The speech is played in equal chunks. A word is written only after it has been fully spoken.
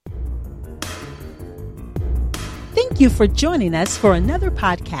Thank you for joining us for another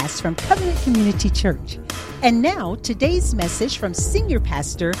podcast from Covenant Community Church. And now, today's message from Senior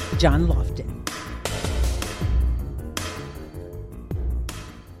Pastor John Lofton.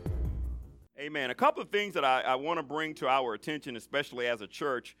 Amen. A couple of things that I want to bring to our attention, especially as a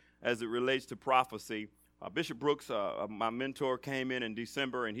church, as it relates to prophecy. Bishop Brooks, my mentor, came in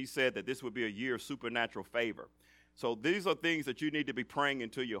December, and he said that this would be a year of supernatural favor. So these are things that you need to be praying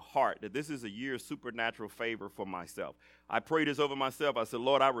into your heart, that this is a year of supernatural favor for myself. I prayed this over myself. I said,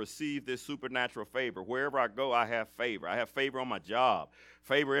 Lord, I receive this supernatural favor. Wherever I go, I have favor. I have favor on my job,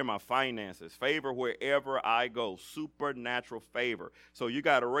 favor in my finances, favor wherever I go, supernatural favor. So you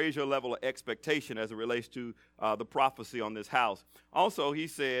got to raise your level of expectation as it relates to the prophecy on this house. Also, he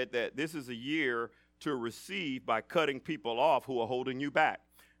said that this is a year to receive by cutting people off who are holding you back.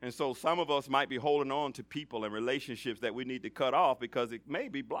 And so some of us might be holding on to people and relationships that we need to cut off because it may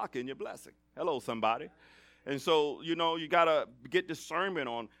be blocking your blessing. Hello, somebody. And so, you got to get discernment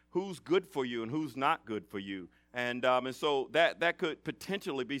on who's good for you and who's not good for you. And so that could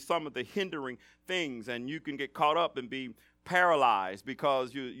potentially be some of the hindering things. And you can get caught up and be paralyzed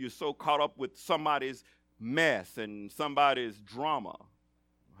because you're so caught up with somebody's mess and somebody's drama.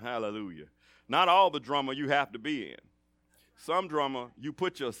 Hallelujah. Not all the drama you have to be in. Some drama you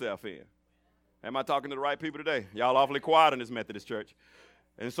put yourself in. Am I talking to the right people today? Y'all awfully quiet in this Methodist church.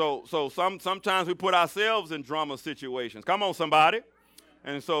 And so sometimes we put ourselves in drama situations. Come on, somebody.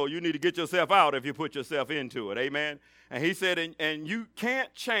 And so you need to get yourself out if you put yourself into it. Amen. And he said, and you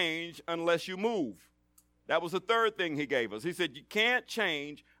can't change unless you move. That was the third thing he gave us. He said, you can't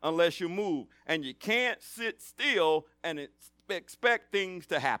change unless you move. And you can't sit still and expect things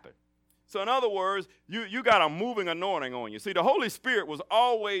to happen. So in other words, you got a moving anointing on you. See, the Holy Spirit was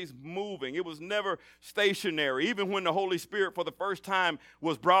always moving. It was never stationary. Even when the Holy Spirit for the first time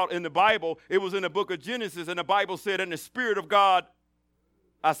was brought in the Bible, it was in the book of Genesis, and the Bible said, and the Spirit of God,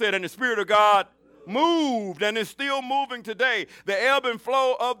 and the Spirit of God moved, and it's still moving today. The ebb and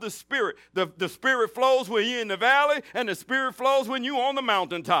flow of the Spirit. The Spirit flows when you're in the valley, and the Spirit flows when you're on the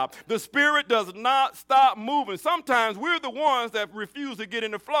mountaintop. The Spirit does not stop moving. Sometimes we're the ones that refuse to get in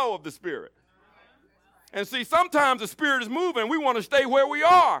the flow of the Spirit. And see, sometimes the Spirit is moving. We want to stay where we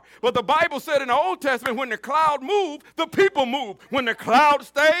are. But the Bible said in the Old Testament, when the cloud moved, the people moved. When the cloud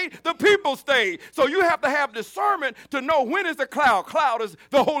stayed, the people stayed. So you have to have discernment to know when is the cloud. Cloud is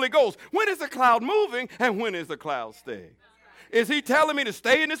the Holy Ghost. When is the cloud moving and when is the cloud staying? Is he telling me to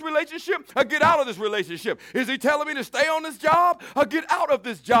stay in this relationship or get out of this relationship? Is he telling me to stay on this job or get out of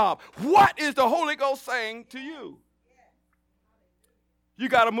this job? What is the Holy Ghost saying to you? You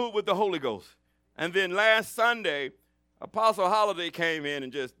got to move with the Holy Ghost. And then last Sunday, Apostle Holiday came in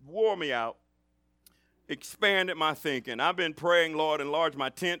and just wore me out, expanded my thinking. I've been praying, Lord, enlarge my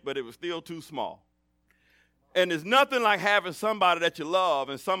tent, but it was still too small. And there's nothing like having somebody that you love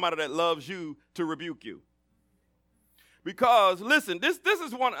and somebody that loves you to rebuke you. Because, listen, this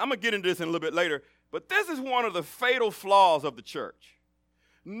is one, I'm going to get into this in a little bit later, but this is one of the fatal flaws of the church.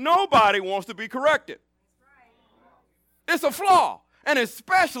 Nobody wants to be corrected. It's a flaw, and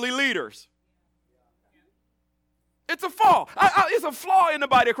especially leaders. It's a flaw. It's a flaw in the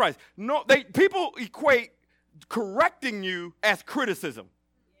body of Christ. No, people equate correcting you as criticism.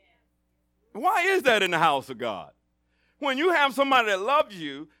 Why is that in the house of God? When you have somebody that loves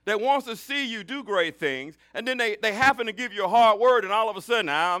you, that wants to see you do great things, and then they happen to give you a hard word, and all of a sudden,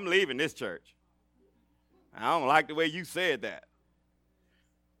 I'm leaving this church. I don't like the way you said that.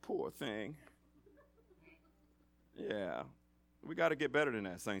 Poor thing. Yeah, we got to get better than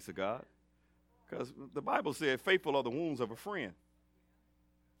that, saints of God. Because the Bible said, faithful are the wounds of a friend.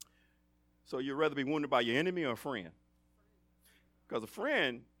 So you'd rather be wounded by your enemy or a friend? Because a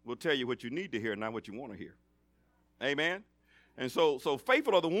friend will tell you what you need to hear, not what you want to hear. Amen? And so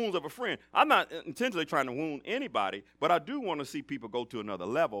faithful are the wounds of a friend. I'm not intentionally trying to wound anybody, but I do want to see people go to another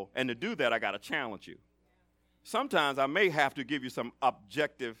level. And to do that, I got to challenge you. Sometimes I may have to give you some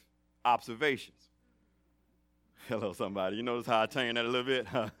objective observations. Hello, somebody. You notice how I changed that a little bit?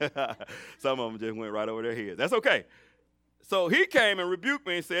 Some of them just went right over their heads. That's okay. So he came and rebuked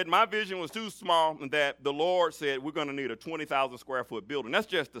me and said my vision was too small and that the Lord said we're going to need a 20,000 square foot building. That's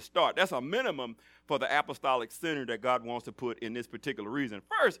just the start. That's a minimum for the apostolic center that God wants to put in this particular reason.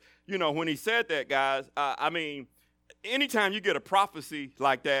 First, when he said that, guys, anytime you get a prophecy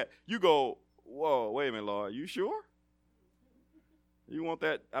like that, you go, whoa, wait a minute, Lord, you sure? You want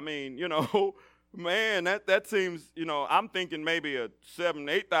that? Man, that seems, I'm thinking maybe a 7,000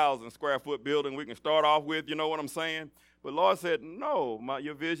 to 8,000 square foot building we can start off with, you know what I'm saying? But Lord said, no,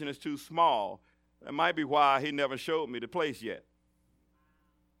 your vision is too small. That might be why he never showed me the place yet.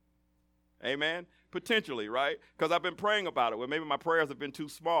 Amen. Potentially, right? Because I've been praying about it. Well, maybe my prayers have been too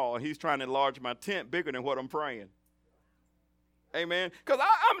small, and he's trying to enlarge my tent bigger than what I'm praying. Amen. Because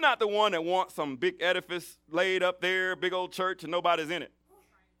I'm not the one that wants some big edifice laid up there, big old church, and nobody's in it.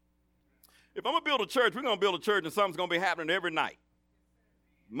 If I'm going to build a church, we're going to build a church, and something's going to be happening every night.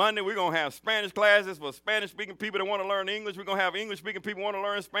 Monday, we're going to have Spanish classes for Spanish-speaking people that want to learn English. We're going to have English-speaking people who want to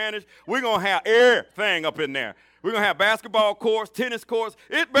learn Spanish. We're going to have everything up in there. We're going to have basketball courts, tennis courts.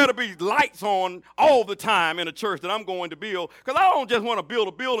 It better be lights on all the time in a church that I'm going to build, because I don't just want to build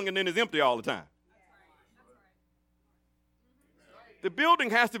a building and then it's empty all the time. The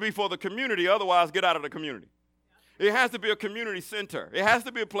building has to be for the community, otherwise get out of the community. It has to be a community center. It has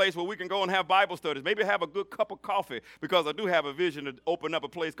to be a place where we can go and have Bible studies, maybe have a good cup of coffee, because I do have a vision to open up a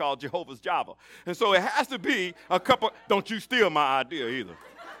place called Jehovah's Java. And so it has to be a cup of, don't you steal my idea either.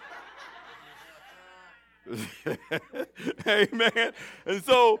 Amen. And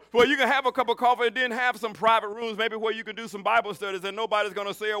so where you can have a cup of coffee and then have some private rooms, maybe where you can do some Bible studies, and nobody's going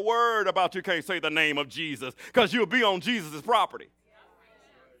to say a word about you can't say the name of Jesus, because you'll be on Jesus' property.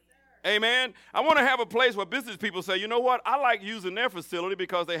 Amen. I want to have a place where business people say, you know what, I like using their facility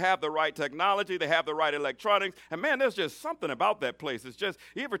because they have the right technology, they have the right electronics, and man, there's just something about that place. It's just,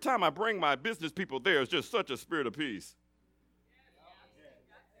 every time I bring my business people there, it's just such a spirit of peace.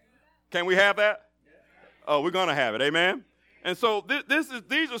 Can we have that? Oh, we're going to have it. Amen. And so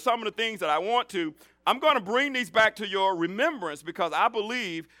these are some of the things that I'm going to bring these back to your remembrance, because I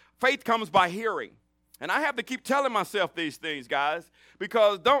believe faith comes by hearing. And I have to keep telling myself these things, guys,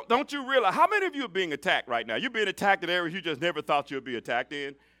 because don't you realize, how many of you are being attacked right now? You're being attacked in areas you just never thought you'd be attacked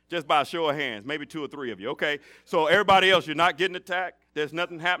in, just by a show of hands, maybe 2 or 3 of you, okay? So everybody else, you're not getting attacked? There's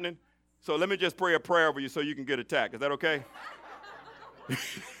nothing happening? So let me just pray a prayer over you so you can get attacked. Is that okay?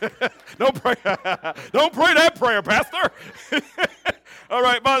 Don't pray that prayer, Pastor. All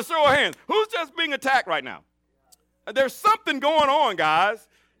right, by a show of hands, who's just being attacked right now? There's something going on, guys,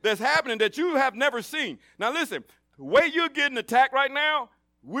 that's happening that you have never seen. Now listen, the way you're getting attacked right now,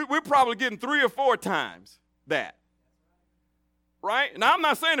 we're probably getting 3 or 4 times that. Right? Now I'm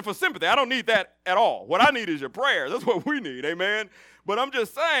not saying it for sympathy. I don't need that at all. What I need is your prayers. That's what we need, amen? But I'm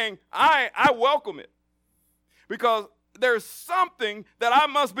just saying I welcome it, because there's something that I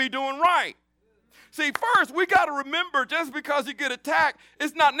must be doing right. See, first, we got to remember, just because you get attacked,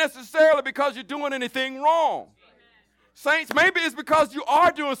 it's not necessarily because you're doing anything wrong. Saints, maybe it's because you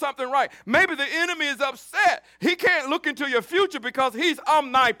are doing something right. Maybe the enemy is upset. He can't look into your future because he's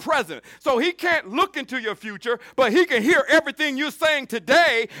omnipresent. So he can't look into your future, but he can hear everything you're saying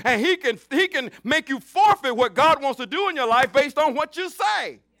today, and he can make you forfeit what God wants to do in your life based on what you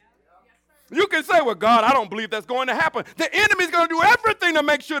say. You can say, well, God, I don't believe that's going to happen. The enemy's going to do everything to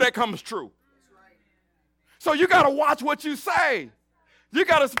make sure that comes true. So you got to watch what you say. You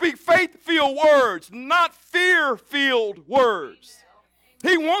got to speak faith-filled words, not fear-filled words.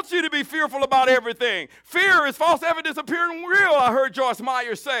 He wants you to be fearful about everything. Fear is false evidence appearing real, I heard Joyce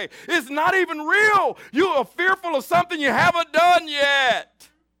Meyer say. It's not even real. You are fearful of something you haven't done yet.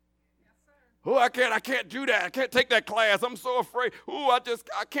 Oh, I can't do that. I can't take that class. I'm so afraid. Oh,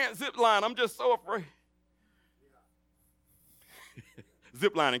 I can't zip line. I'm just so afraid.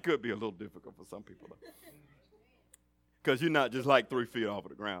 Zip lining could be a little difficult for some people, though, because you're not just like 3 feet off of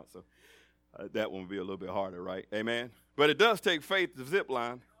the ground. So that one will be a little bit harder, right? Amen. But it does take faith to zip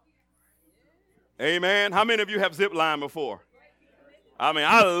line. Amen. How many of you have zip line before? I mean,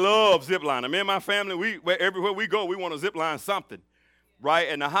 I love zip lining. Me and my family, everywhere we go, we want to zip line something. Right,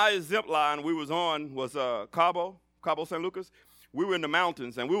 and the highest zip line we was on was Cabo San Lucas. We were in the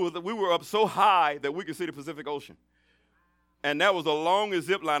mountains, and we were up so high that we could see the Pacific Ocean. And that was the longest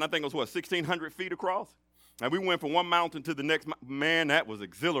zip line. I think it was, 1,600 feet across? And we went from one mountain to the next. Man, that was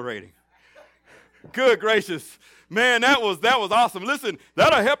exhilarating. Good gracious. Man, that was awesome. Listen,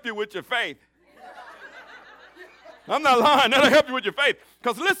 that'll help you with your faith. I'm not lying. That'll help you with your faith.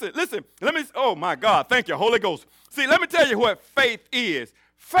 Because listen, oh my God, thank you, Holy Ghost. See, let me tell you what faith is.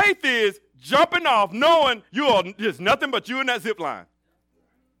 Faith is jumping off knowing there's nothing but you in that zip line.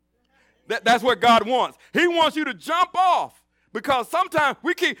 That's what God wants. He wants you to jump off, because sometimes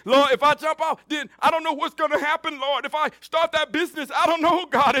we keep, Lord, if I jump off, then I don't know what's going to happen, Lord. If I start that business, I don't know,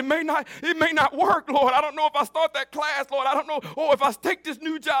 God, it may not work, Lord. I don't know if I start that class, Lord. I don't know, if I take this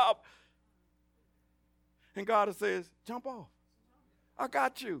new job. And God says, jump off. I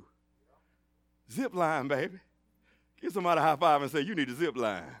got you. Zip line, baby. Give somebody a high five and say, you need a zip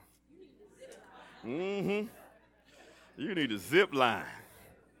line. Mm-hmm. You need a zip line.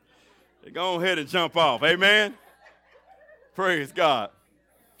 Go ahead and jump off. Amen? Praise God.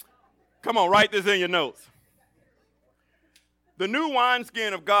 Come on, write this in your notes. The new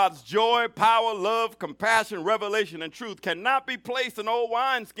wineskin of God's joy, power, love, compassion, revelation, and truth cannot be placed in old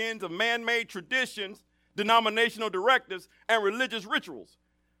wineskins of man-made traditions, denominational directives, and religious rituals,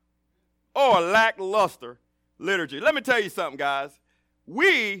 or lackluster liturgy. Let me tell you something, guys.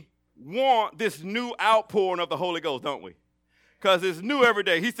 We want this new outpouring of the Holy Ghost, don't we? Because it's new every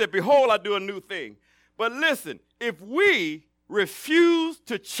day. He said, behold, I do a new thing. But listen, if we refuse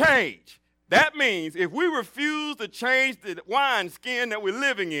to change, that means if we refuse to change the wineskin that we're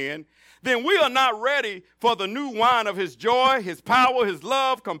living in, then we are not ready for the new wine of his joy, his power, his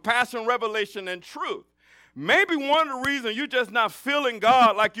love, compassion, revelation, and truth. Maybe one of the reasons you're just not feeling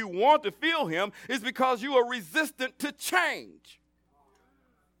God like you want to feel him is because you are resistant to change.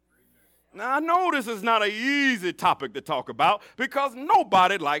 Now, I know this is not an easy topic to talk about because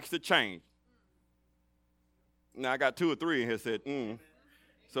nobody likes to change. Now, I got 2 or 3 in here said,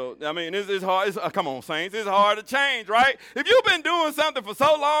 So, I mean, it's hard. Come on, saints. It's hard to change, right? If you've been doing something for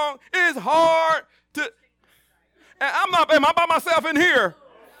so long, it's hard to. And am I by myself in here?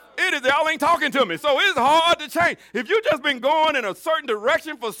 It is. Y'all ain't talking to me. So it's hard to change. If you've just been going in a certain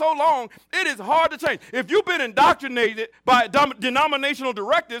direction for so long, it is hard to change. If you've been indoctrinated by denominational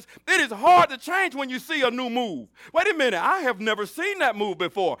directives, it is hard to change when you see a new move. Wait a minute. I have never seen that move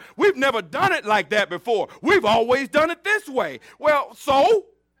before. We've never done it like that before. We've always done it this way. Well, so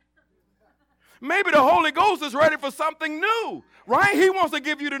maybe the Holy Ghost is ready for something new, right? He wants to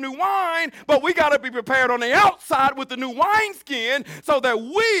give you the new wine, but we got to be prepared on the outside with the new wineskin so that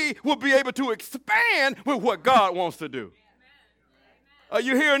we will be able to expand with what God wants to do. Are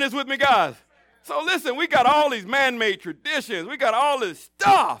you hearing this with me, guys? So listen, we got all these man-made traditions. We got all this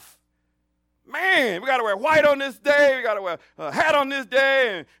stuff. Man, we got to wear white on this day. We got to wear a hat on this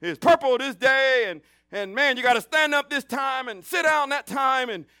day, and it's purple this day, and man, you got to stand up this time and sit down that time,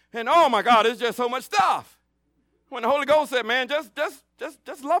 and oh my God, it's just so much stuff. When the Holy Ghost said, man, just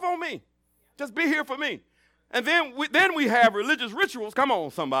love on me. Just be here for me. And then we have religious rituals. Come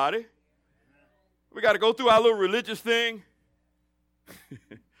on, somebody. We got to go through our little religious thing.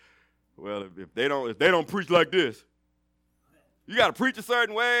 Well, if they don't preach like this, you got to preach a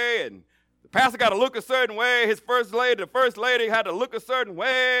certain way, and the pastor got to look a certain way. The first lady had to look a certain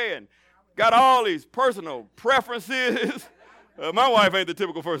way, and got all these personal preferences. My wife ain't the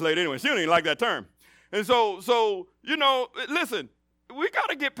typical first lady anyway. She don't even like that term. And so you know, listen, we got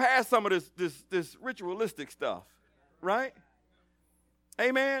to get past some of this ritualistic stuff, right?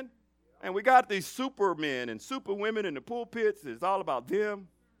 Amen? And we got these supermen and superwomen in the pulpits. It's all about them.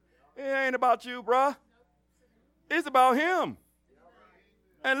 It ain't about you, bruh. It's about him.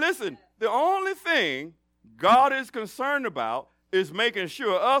 And listen, the only thing God is concerned about is making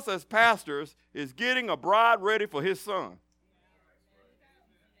sure us as pastors is getting a bride ready for his son.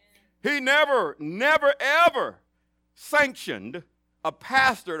 He never, ever sanctioned a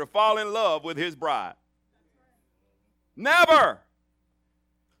pastor to fall in love with his bride. Never.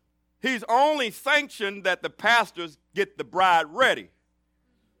 He's only sanctioned that the pastors get the bride ready.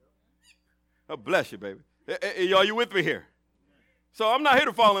 Oh, bless you, baby. Are you with me here? So I'm not here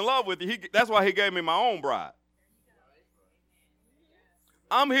to fall in love with you. That's why he gave me my own bride.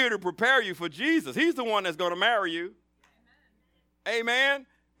 I'm here to prepare you for Jesus. He's the one that's going to marry you. Amen.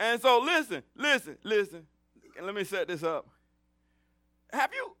 And so listen. Let me set this up.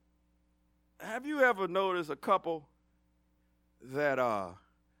 Have you ever noticed a couple that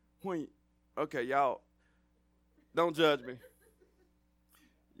okay, y'all, don't judge me.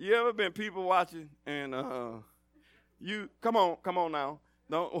 You ever been people watching and you come on now.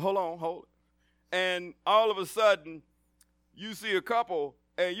 Hold on. And all of a sudden you see a couple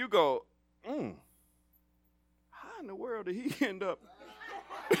and you go, how in the world did he end up?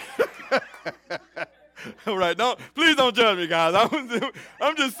 All right, please don't judge me, guys.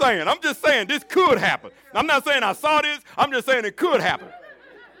 I'm just saying this could happen. I'm not saying I saw this. I'm just saying it could happen.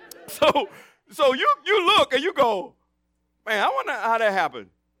 So you look and you go, man, I wonder how that happened.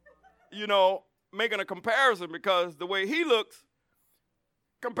 You know, making a comparison because the way he looks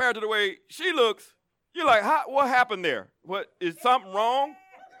compared to the way she looks, you're like, what happened there? What, is something wrong?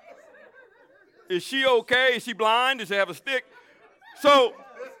 Is she okay? Is she blind? Does she have a stick? So,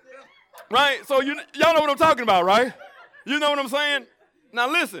 right? So y'all know what I'm talking about, right? You know what I'm saying?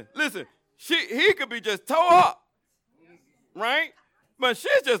 Now listen. He could be just toe up, right? But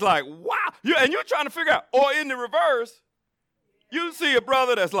she's just like, wow. And you're trying to figure out. Or in the reverse, you see a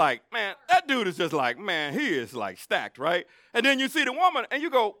brother that's like, man, that dude is just like, man, he is like stacked, right? And then you see the woman and you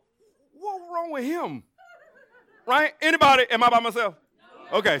go, what's wrong with him? Right? Anybody? Am I by myself?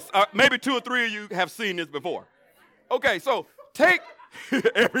 Okay, maybe 2 or 3 of you have seen this before. Okay, so take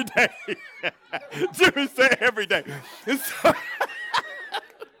Every day. Jimmy said every day. And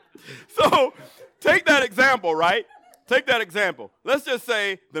so take that example, right? Take that example. Let's just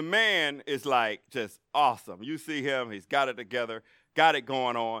say the man is like just awesome. You see him, he's got it together, got it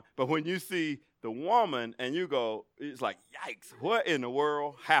going on. But when you see the woman and you go, it's like, yikes, what in the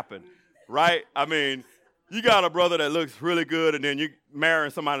world happened, right? I mean, you got a brother that looks really good and then you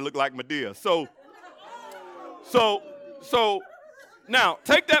marrying somebody that look like Medea. So now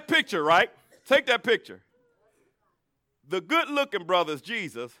take that picture, right? Take that picture. The good-looking brother is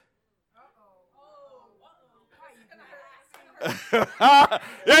Jesus.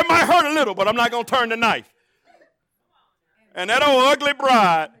 It might hurt a little, but I'm not going to turn the knife. And that old ugly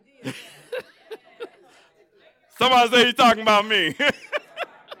bride. Somebody say he's talking about me.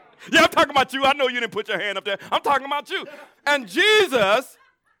 Yeah, I'm talking about you. I know you didn't put your hand up there. I'm talking about you. And Jesus,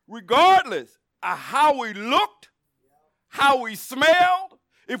 regardless of how we looked, how we smelled,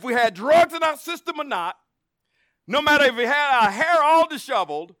 if we had drugs in our system or not, no matter if we had our hair all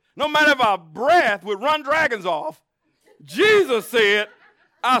disheveled, no matter if our breath would run dragons off, Jesus said,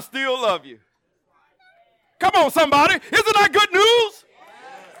 I still love you. Come on, somebody. Isn't that good news?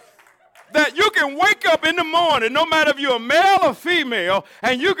 That you can wake up in the morning, no matter if you're a male or female,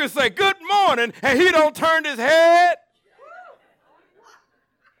 and you can say, good morning, and he don't turn his head.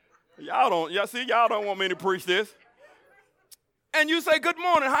 Y'all don't want me to preach this. And you say, good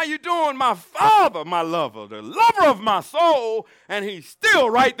morning, how you doing? My Father, my lover, the lover of my soul, and he's still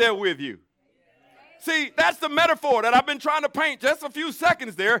right there with you. See, that's the metaphor that I've been trying to paint just a few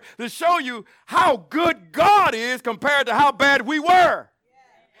seconds there to show you how good God is compared to how bad we were.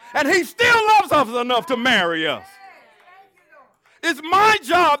 And he still loves us enough to marry us. It's my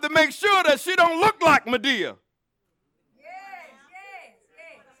job to make sure that she don't look like Medea.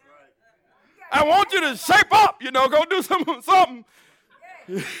 I want you to shape up, go do something. So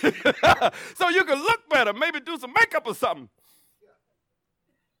you can look better, maybe do some makeup or something.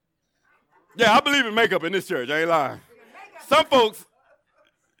 Yeah, I believe in makeup in this church, I ain't lying. Some folks,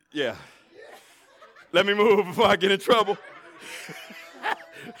 yeah. Let me move before I get in trouble.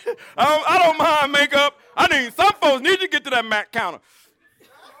 I don't mind makeup. Some folks need to get to that Mac counter.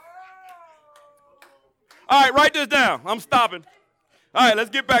 All right, write this down. I'm stopping. All right, let's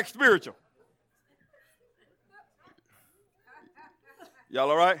get back spiritual. Y'all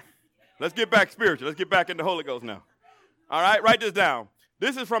all right? Let's get back spiritual. Let's get back in the Holy Ghost now. All right, write this down.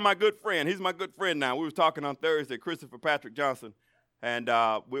 This is from my good friend. He's my good friend now. We were talking on Thursday, Christopher Patrick Johnson, and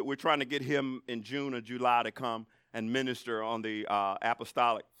we're trying to get him in June or July to come and minister on the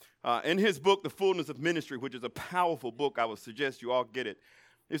apostolic. In his book, The Fullness of Ministry, which is a powerful book, I would suggest you all get it.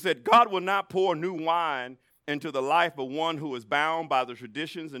 He said, God will not pour new wine into the life of one who is bound by the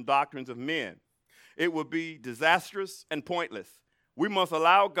traditions and doctrines of men. It would be disastrous and pointless. We must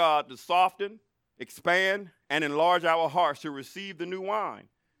allow God to soften, expand, and enlarge our hearts to receive the new wine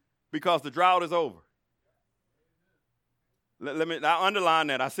because the drought is over. I underline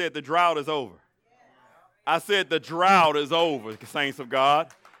that. I said the drought is over. I said the drought is over, saints of God.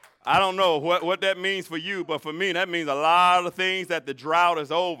 I don't know what that means for you, but for me, that means a lot of things that the drought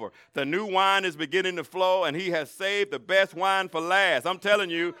is over. The new wine is beginning to flow, and he has saved the best wine for last. I'm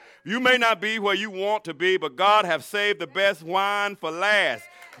telling you, you may not be where you want to be, but God has saved the best wine for last.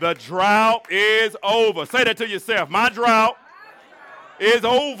 The drought is over. Say that to yourself. My drought is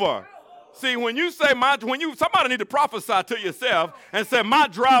over. See, when you say somebody need to prophesy to yourself and say, my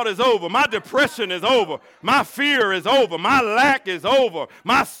drought is over, my depression is over, my fear is over, my lack is over,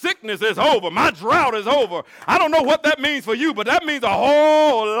 my sickness is over, my drought is over. I don't know what that means for you, but that means a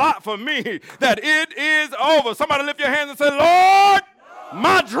whole lot for me, that it is over. Somebody lift your hands and say, Lord,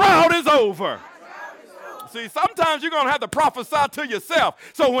 my drought is over. See, sometimes you're going to have to prophesy to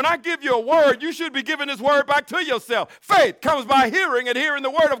yourself. So when I give you a word, you should be giving this word back to yourself. Faith comes by hearing and hearing the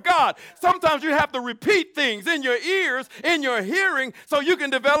word of God. Sometimes you have to repeat things in your ears, in your hearing, so you can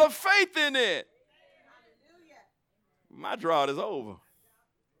develop faith in it. My drought is over.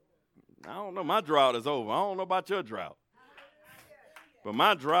 I don't know. My drought is over. I don't know about your drought. But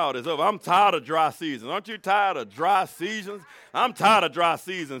my drought is over. I'm tired of dry seasons. Aren't you tired of dry seasons? I'm tired of dry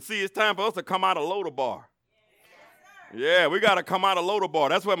seasons. See, it's time for us to come out of Lodabar. Yeah, we got to come out of Lodabar.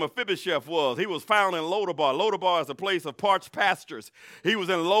 That's where Mephibosheth was. He was found in Lodabar. Lodabar is a place of parched pastures. He was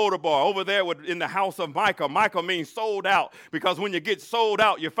in Lodabar, over there in the house of Micah. Micah means sold out, because when you get sold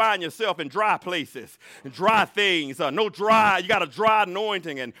out, you find yourself in dry places, dry things. You got a dry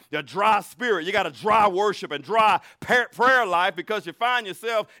anointing and a dry spirit. You got a dry worship and dry prayer life because you find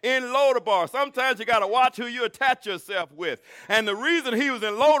yourself in Lodabar. Sometimes you got to watch who you attach yourself with. And the reason he was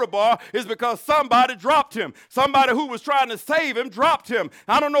in Lodabar is because somebody dropped him. Somebody who was was trying to save him dropped him.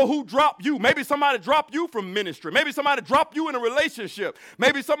 I don't know who dropped you. Maybe somebody dropped you from ministry. Maybe somebody dropped you in a relationship.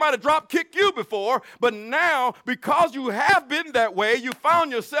 Maybe somebody kicked you before. But now, because you have been that way, you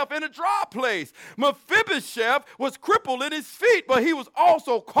found yourself in a dry place. Mephibosheth was crippled in his feet, but he was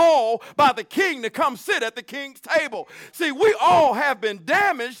also called by the king to come sit at the king's table. See, we all have been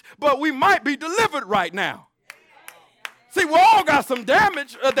damaged, but we might be delivered right now. See, we all got some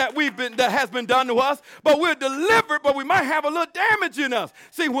damage that has been done to us, but we're delivered, but we might have a little damage in us.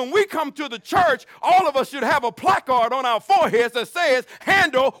 See, when we come to the church, all of us should have a placard on our foreheads that says,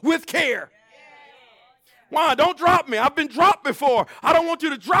 "Handle with care." Why? Don't drop me. I've been dropped before. I don't want you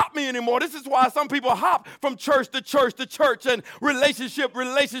to drop me anymore. This is why some people hop from church to church to church and relationship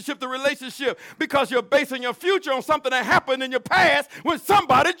to relationship, because you're basing your future on something that happened in your past when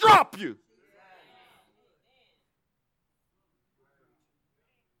somebody dropped you.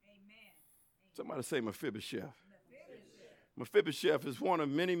 Somebody say Mephibosheth. Mephibosheth is one of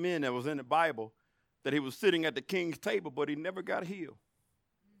many men that was in the Bible that he was sitting at the king's table, but he never got healed.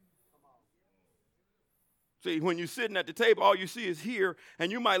 See, when you're sitting at the table, all you see is here,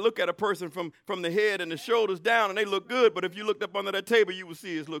 and you might look at a person from the head and the shoulders down, and they look good, but if you looked up under that table, you would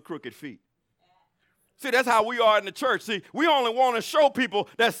see his little crooked feet. See, that's how we are in the church. See, we only want to show people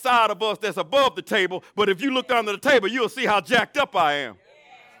that side of us that's above the table, but if you look under the table, you'll see how jacked up I am.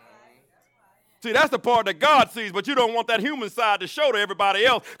 See, that's the part that God sees, but you don't want that human side to show to everybody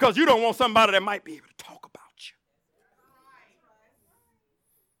else because you don't want somebody that might be able to talk about you.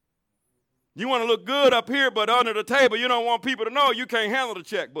 You want to look good up here, but under the table, you don't want people to know you can't handle the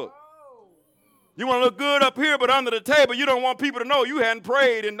checkbook. You want to look good up here, but under the table, you don't want people to know you hadn't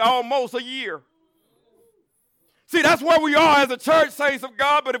prayed in almost a year. See, that's where we are as a church, saints of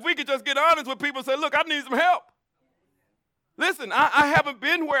God, but if we could just get honest with people and say, look, I need some help. Listen, I haven't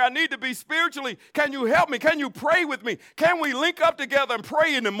been where I need to be spiritually. Can you help me? Can you pray with me? Can we link up together and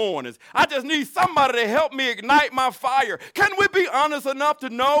pray in the mornings? I just need somebody to help me ignite my fire. Can we be honest enough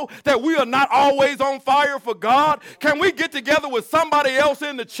to know that we are not always on fire for God? Can we get together with somebody else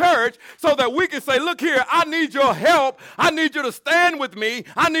in the church so that we can say, look here, I need your help. I need you to stand with me.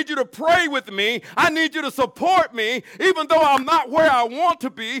 I need you to pray with me. I need you to support me. Even though I'm not where I want to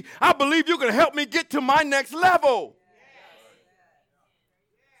be, I believe you can help me get to my next level.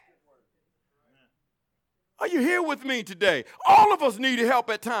 Are you here with me today? All of us need help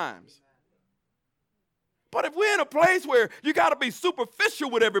at times. But if we're in a place where you got to be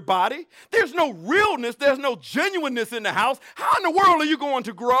superficial with everybody, there's no realness, there's no genuineness in the house, how in the world are you going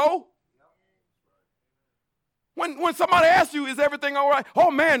to grow? When somebody asks you, is everything all right?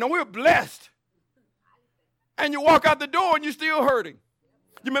 Oh, man, no, we're blessed. And you walk out the door and you're still hurting.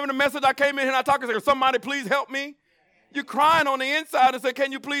 You remember the message I came in here and I talked and said, somebody please help me? You're crying on the inside and say,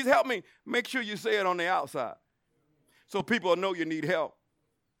 can you please help me? Make sure you say it on the outside so people know you need help.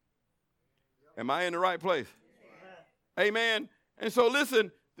 Am I in the right place? Amen. And so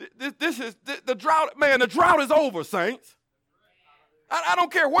listen, this is the drought. Man, the drought is over, saints. I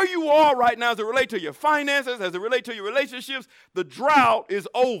don't care where you are right now as it relates to your finances, as it relates to your relationships. The drought is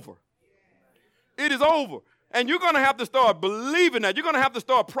over. It is over. And you're going to have to start believing that. You're going to have to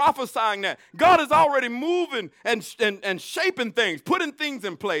start prophesying that. God is already moving and shaping things, putting things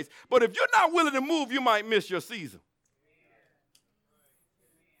in place. But if you're not willing to move, you might miss your season.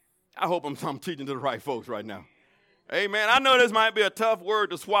 I hope I'm teaching to the right folks right now. Amen. I know this might be a tough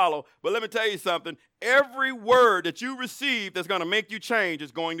word to swallow, but let me tell you something. Every word that you receive that's going to make you change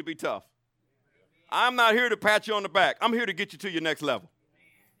is going to be tough. I'm not here to pat you on the back. I'm here to get you to your next level.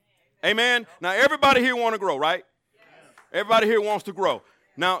 Amen. Now, everybody here want to grow, right? Everybody here wants to grow.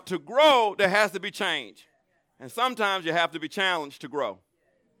 Now, to grow, there has to be change. And sometimes you have to be challenged to grow.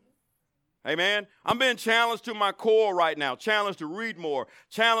 Amen. I'm being challenged to my core right now, challenged to read more,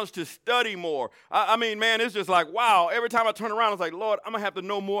 challenged to study more. I mean, man, it's just like, wow. Every time I turn around, it's like, Lord, I'm going to have to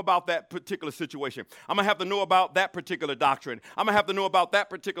know more about that particular situation. I'm going to have to know about that particular doctrine. I'm going to have to know about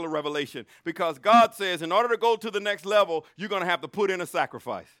that particular revelation. Because God says in order to go to the next level, you're going to have to put in a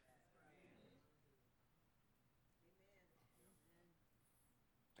sacrifice.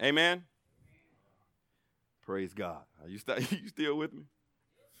 Amen. Praise God. Are you still with me?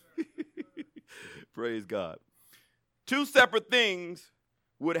 Praise God. Two separate things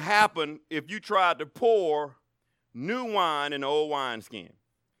would happen if you tried to pour new wine in an old wineskin.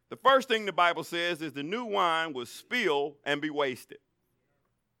 The first thing the Bible says is the new wine would spill and be wasted.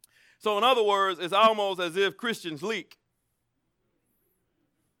 So in other words, it's almost as if Christians leak.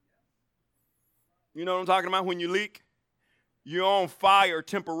 You know what I'm talking about when you leak? You're on fire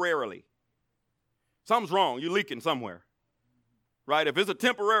temporarily. Something's wrong. You're leaking somewhere. Right? If it's a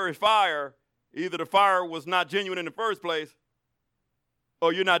temporary fire, Either the fire was not genuine in the first place,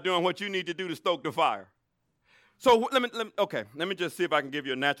 or you're not doing what you need to do to stoke the fire. So let me just see if I can give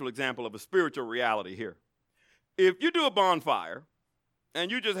you a natural example of a spiritual reality here. If you do a bonfire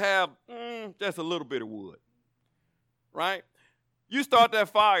and you just have just a little bit of wood, right? You start that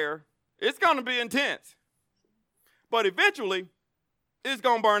fire, it's going to be intense. But eventually, it's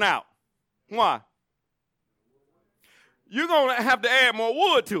going to burn out. Why? You're going to have to add more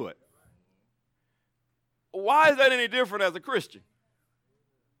wood to it. Why is that any different as a Christian?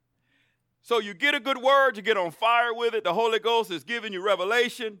 So you get a good word, you get on fire with it, the Holy Ghost is giving you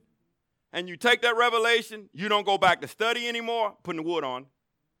revelation, and you take that revelation, you don't go back to study anymore, putting the wood on.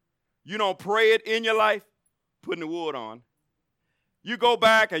 You don't pray it in your life, putting the wood on. You go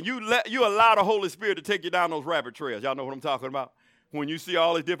back and you allow the Holy Spirit to take you down those rabbit trails. Y'all know what I'm talking about? When you see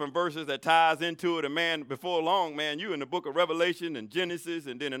all these different verses that ties into it, and man, before long, man, you in the book of Revelation and Genesis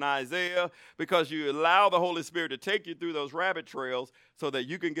and then in Isaiah, because you allow the Holy Spirit to take you through those rabbit trails so that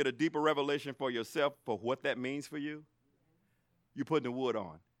you can get a deeper revelation for yourself for what that means for you. You're putting the wood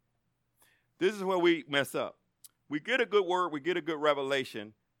on. This is where we mess up. We get a good word, we get a good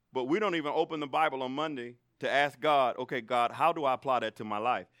revelation, but we don't even open the Bible on Monday to ask God, okay, God, how do I apply that to my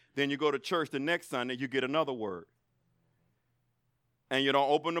life? Then you go to church the next Sunday, you get another word. And you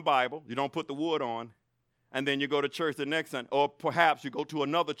don't open the Bible, you don't put the wood on, and then you go to church the next Sunday. Or perhaps you go to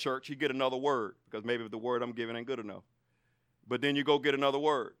another church, you get another word, because maybe the word I'm giving ain't good enough. But then you go get another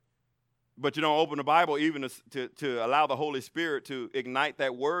word. But you don't open the Bible even to allow the Holy Spirit to ignite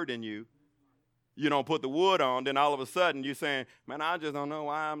that word in you. You don't put the wood on, then all of a sudden you're saying, man, I just don't know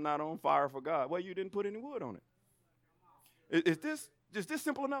why I'm not on fire for God. Well, you didn't put any wood on it. Is this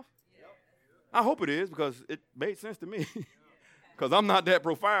simple enough? Yep. I hope it is, because it made sense to me. Because I'm not that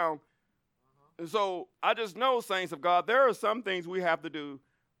profound. And so I just know, saints of God, there are some things we have to do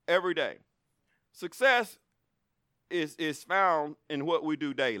every day. Success is found in what we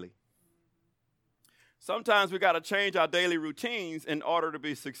do daily. Sometimes we got to change our daily routines in order to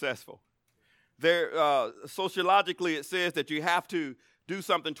be successful. Sociologically, it says that you have to do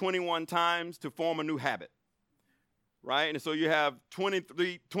something 21 times to form a new habit. Right? And so you have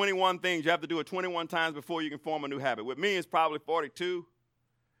 21 things. You have to do it 21 times before you can form a new habit. With me, it's probably 42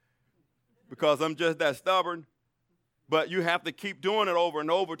 because I'm just that stubborn. But you have to keep doing it over and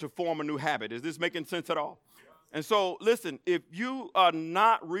over to form a new habit. Is this making sense at all? And so, listen, if you are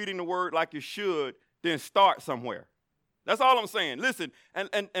not reading the word like you should, then start somewhere. That's all I'm saying. Listen,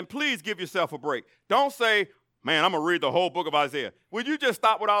 and please give yourself a break. Don't say, man, I'm going to read the whole book of Isaiah. Would you just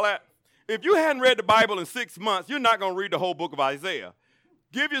stop with all that? If you hadn't read the Bible in 6 months, you're not going to read the whole book of Isaiah.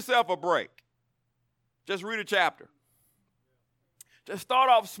 Give yourself a break. Just read a chapter. Just start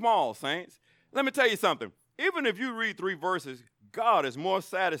off small, saints. Let me tell you something. Even if you read 3 verses, God is more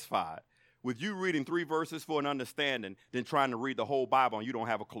satisfied with you reading 3 verses for an understanding than trying to read the whole Bible and you don't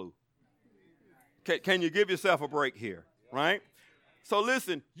have a clue. Can you give yourself a break here, right? So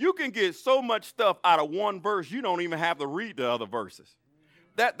listen, you can get so much stuff out of one verse, you don't even have to read the other verses.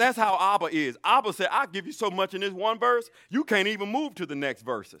 That's how Abba is. Abba said, I'll give you so much in this one verse, you can't even move to the next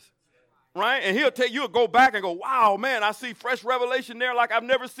verses. Right? And you'll go back and go, wow, man, I see fresh revelation there like I've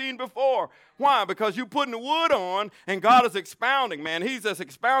never seen before. Why? Because you're putting the wood on and God is expounding, man. He's just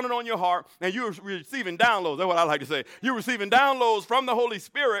expounding on your heart and you're receiving downloads. That's what I like to say. You're receiving downloads from the Holy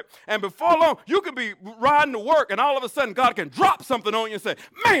Spirit, and before long, you can be riding to work and all of a sudden God can drop something on you and say,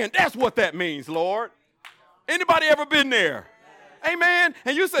 man, that's what that means, Lord. Anybody ever been there? Amen.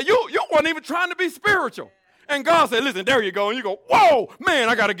 And you say, you weren't even trying to be spiritual. And God said, listen, there you go. And you go, whoa, man,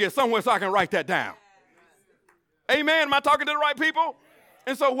 I got to get somewhere so I can write that down. Amen. Am I talking to the right people?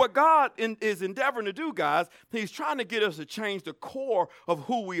 And so what God is endeavoring to do, guys, he's trying to get us to change the core of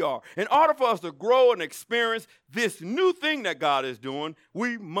who we are. In order for us to grow and experience this new thing that God is doing,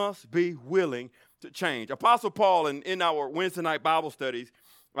 we must be willing to change. Apostle Paul, in our Wednesday night Bible studies,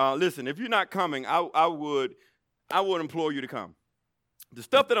 listen, if you're not coming, I would implore you to come. The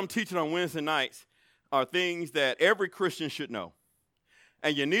stuff that I'm teaching on Wednesday nights are things that every Christian should know.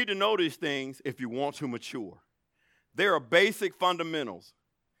 And you need to know these things if you want to mature. There are basic fundamentals,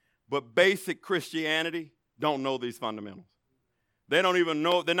 but basic Christianity don't know these fundamentals. They don't even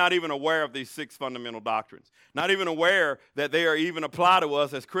know, they're not even aware of these 6 fundamental doctrines. Not even aware that they are even apply to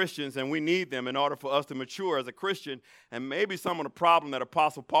us as Christians, and we need them in order for us to mature as a Christian. And maybe some of the problem that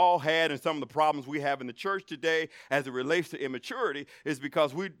Apostle Paul had and some of the problems we have in the church today as it relates to immaturity is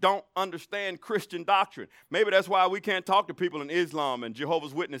because we don't understand Christian doctrine. Maybe that's why we can't talk to people in Islam and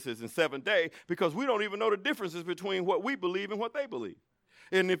Jehovah's Witnesses and Seventh-day, because we don't even know the differences between what we believe and what they believe.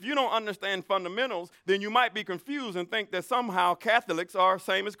 And if you don't understand fundamentals, then you might be confused and think that somehow Catholics are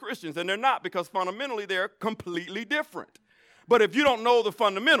same as Christians, and they're not, because fundamentally they're completely different. But if you don't know the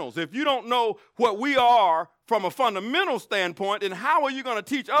fundamentals, if you don't know what we are from a fundamental standpoint, then how are you going to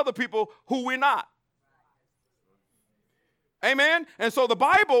teach other people who we're not? Amen? And so the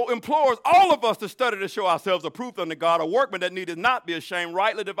Bible implores all of us to study to show ourselves approved unto God, a workman that needeth not be ashamed,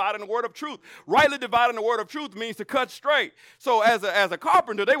 rightly dividing the word of truth. Rightly dividing the word of truth means to cut straight. So as a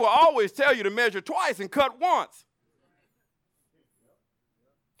carpenter, they will always tell you to measure twice and cut once.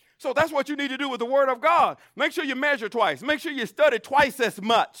 So that's what you need to do with the word of God. Make sure you measure twice. Make sure you study twice as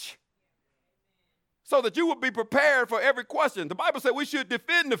much, so that you will be prepared for every question. The Bible said we should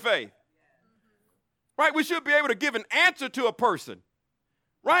defend the faith. Right? We should be able to give an answer to a person.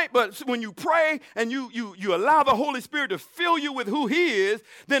 Right? But when you pray and you allow the Holy Spirit to fill you with who he is,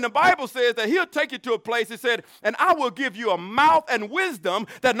 then the Bible says that he'll take you to a place, it said, and I will give you a mouth and wisdom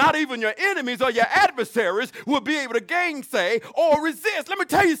that not even your enemies or your adversaries will be able to gainsay or resist. Let me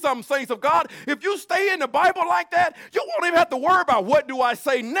tell you something, saints of God. If you stay in the Bible like that, you won't even have to worry about what do I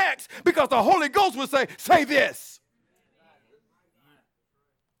say next, because the Holy Ghost will say this.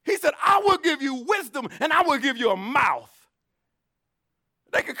 He said, I will give you wisdom and I will give you a mouth.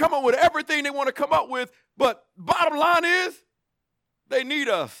 They can come up with everything they want to come up with, but bottom line is, they need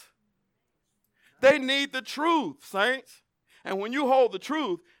us. They need the truth, saints. And when you hold the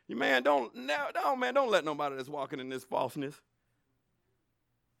truth, don't let nobody that's walking in this falseness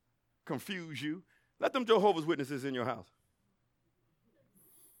confuse you. Let them Jehovah's Witnesses in your house.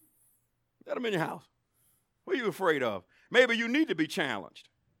 Let them in your house. What are you afraid of? Maybe you need to be challenged.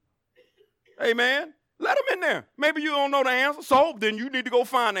 Amen. Let them in there. Maybe you don't know the answer, so then you need to go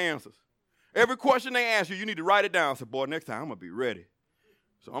find the answers. Every question they ask you, you need to write it down. Say, boy, next time I'm going to be ready.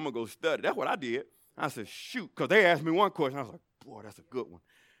 So I'm going to go study. That's what I did. I said, shoot, because they asked me one question. I was like, boy, that's a good one.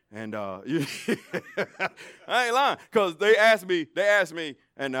 And I ain't lying, because they asked me,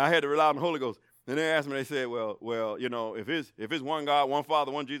 and I had to rely on the Holy Ghost. And they asked me, they said, well, you know, if it's one God, one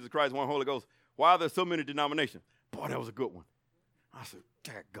Father, one Jesus Christ, one Holy Ghost, why are there so many denominations? Boy, that was a good one. I said,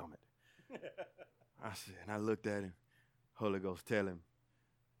 dadgummit. I said, and I looked at him, Holy Ghost, tell him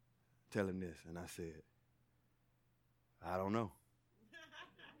this. And I said, I don't know.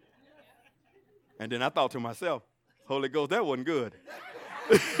 And then I thought to myself, Holy Ghost, that wasn't good.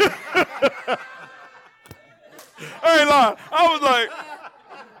 I ain't lying. I was like,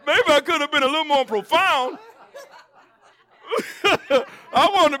 maybe I could have been a little more profound. I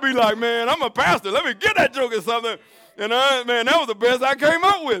wanted to be like, man, I'm a pastor. Let me get that joke or something. And that was the best I came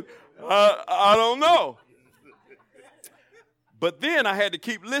up with. I don't know. But then I had to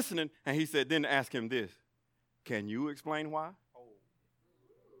keep listening, and he said, then ask him this. Can you explain why?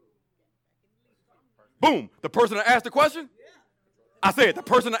 Boom. The person that asked the question? I said, the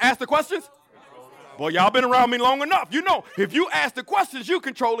person that asked the questions? Boy, y'all been around me long enough. You know, if you ask the questions, you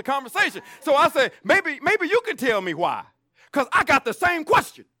control the conversation. So I said, maybe you can tell me why. Because I got the same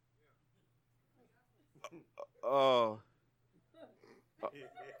question.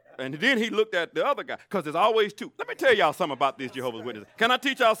 And then he looked at the other guy, because there's always two. Let me tell y'all something about these Jehovah's Witnesses. Can I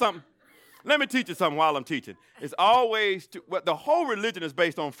teach y'all something? Let me teach you something while I'm teaching. It's always two. Well, the whole religion is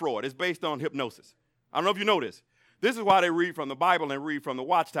based on fraud. It's based on hypnosis. I don't know if you know this. This is why they read from the Bible and read from the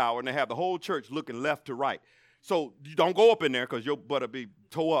Watchtower, and they have the whole church looking left to right. So you don't go up in there, because your butt will be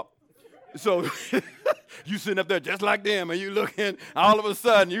tore up. So you sitting up there just like them, and you looking, all of a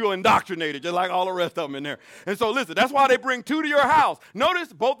sudden you're indoctrinated just like all the rest of them in there. And so listen, that's why they bring two to your house.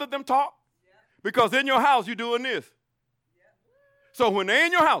 Notice both of them talk, because in your house you're doing this. So when they're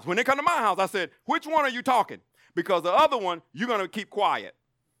in your house, when they come to my house, I said, which one are you talking? Because the other one, you're going to keep quiet.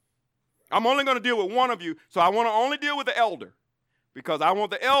 I'm only going to deal with one of you, so I want to only deal with the elder, because I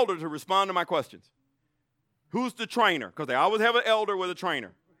want the elder to respond to my questions. Who's the trainer? Because they always have an elder with a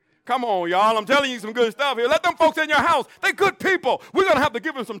trainer. Come on, y'all. I'm telling you some good stuff here. Let them folks in your house. They're good people. We're going to have to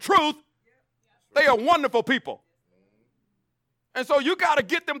give them some truth. They are wonderful people. And so you got to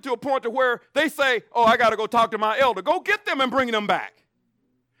get them to a point to where they say, oh, I got to go talk to my elder. Go get them and bring them back.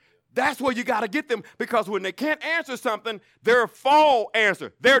 That's where you got to get them, because when they can't answer something, their default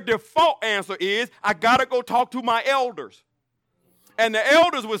answer is, I got to go talk to my elders. And the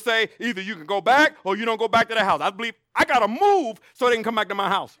elders would say, either you can go back or you don't go back to the house. I believe I got to move so they can come back to my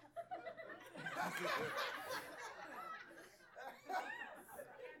house.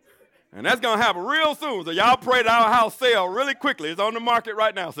 And that's going to happen real soon. So y'all pray that our house sell really quickly. It's on the market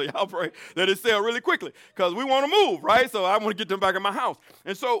right now. So y'all pray that it sell really quickly because we want to move, right? So I want to get them back in my house.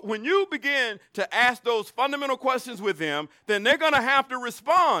 And so when you begin to ask those fundamental questions with them, then they're going to have to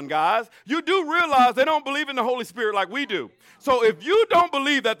respond, guys. You do realize they don't believe in the Holy Spirit like we do. So if you don't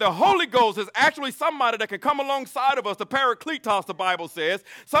believe that the Holy Ghost is actually somebody that can come alongside of us, the Parakletos, the Bible says,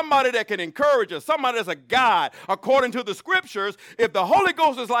 somebody that can encourage us, somebody that's a guide according to the scriptures, if the Holy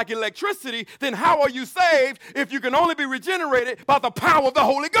Ghost is like electricity, then how are you saved if you can only be regenerated by the power of the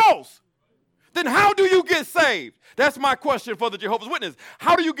Holy Ghost? Then how do you get saved? That's my question for the Jehovah's Witness.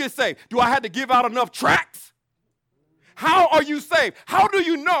 How do you get saved? Do I have to give out enough tracts? How are you saved? How do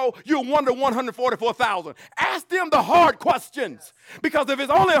you know you're one to 144,000? Ask them the hard questions. Because if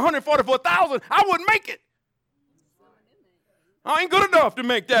it's only 144,000, I wouldn't make it. I ain't good enough to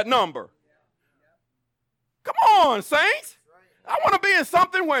make that number. Come on, saints. I want to be in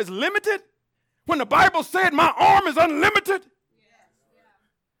something where it's limited. When the Bible said my arm is unlimited.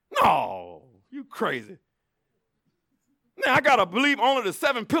 No, you crazy. Now I got to believe only the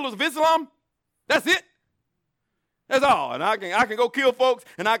 7 pillars of Islam. That's it. That's all. And I can go kill folks,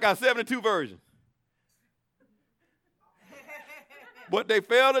 and I got 72 versions. What they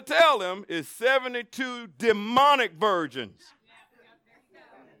fail to tell them is 72 demonic virgins.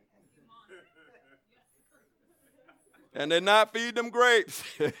 And they're not feeding them grapes.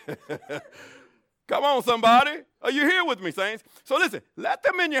 Come on, somebody. Are you here with me, saints? So listen, let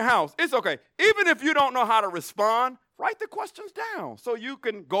them in your house. It's okay. Even if you don't know how to respond, write the questions down so you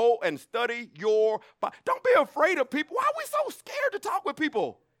can go and study your Bible. Don't be afraid of people. Why are we so scared to talk with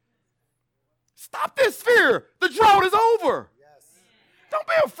people? Stop this fear. The drought is over. Yes. Don't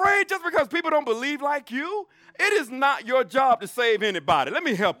be afraid just because people don't believe like you. It is not your job to save anybody. Let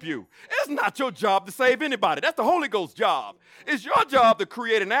me help you. It's not your job to save anybody. That's the Holy Ghost's job. It's your job to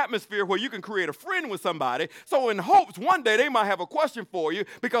create an atmosphere where you can create a friend with somebody so in hopes one day they might have a question for you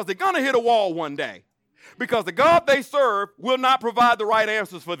because they're going to hit a wall one day. Because the God they serve will not provide the right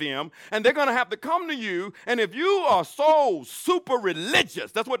answers for them, and they're going to have to come to you, and if you are so super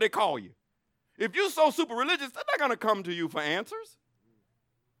religious, that's what they call you. If you're so super religious, they're not going to come to you for answers.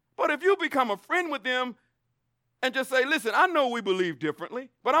 But if you become a friend with them and just say, listen, I know we believe differently,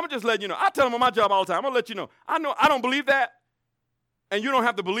 but I'm just letting you know. I tell them on my job all the time, I'm going to let you know. I know I don't believe that, and you don't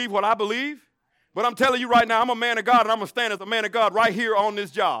have to believe what I believe, but I'm telling you right now, I'm a man of God, and I'm going to stand as a man of God right here on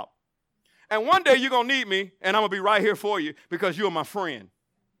this job. And one day you're going to need me, and I'm going to be right here for you because you're my friend.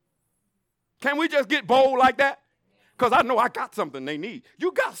 Can we just get bold like that? Because I know I got something they need.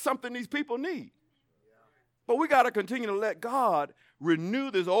 You got something these people need. But we got to continue to let God renew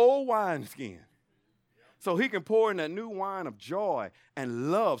this old wineskin so he can pour in that new wine of joy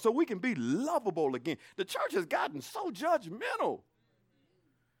and love so we can be lovable again. The church has gotten so judgmental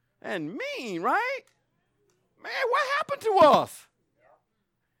and mean, right? Man, what happened to us?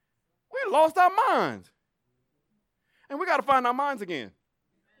 We lost our minds. And we got to find our minds again.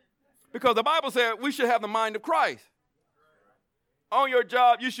 Because the Bible said we should have the mind of Christ. On your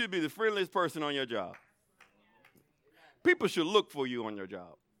job, you should be the friendliest person on your job. People should look for you on your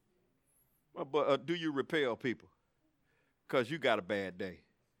job. But do you repel people? Because you got a bad day.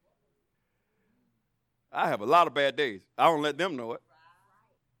 I have a lot of bad days. I don't let them know it.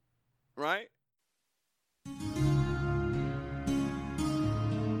 Right?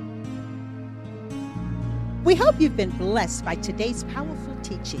 We hope you've been blessed by today's powerful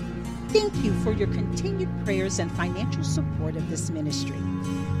teaching. Thank you for your continued prayers and financial support of this ministry.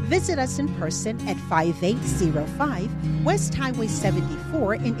 Visit us in person at 5805 West Highway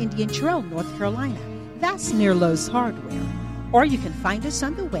 74 in Indian Trail, North Carolina. That's near Lowe's Hardware. Or you can find us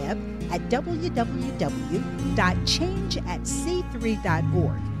on the web at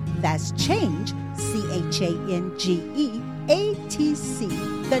www.changeatc3.org. That's change, CHANGEATC,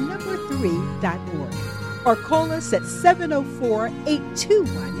 3.org. Or call us at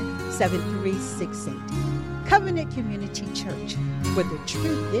 704-821-7368. Covenant Community Church, where the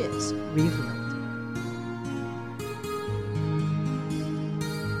truth is revealed.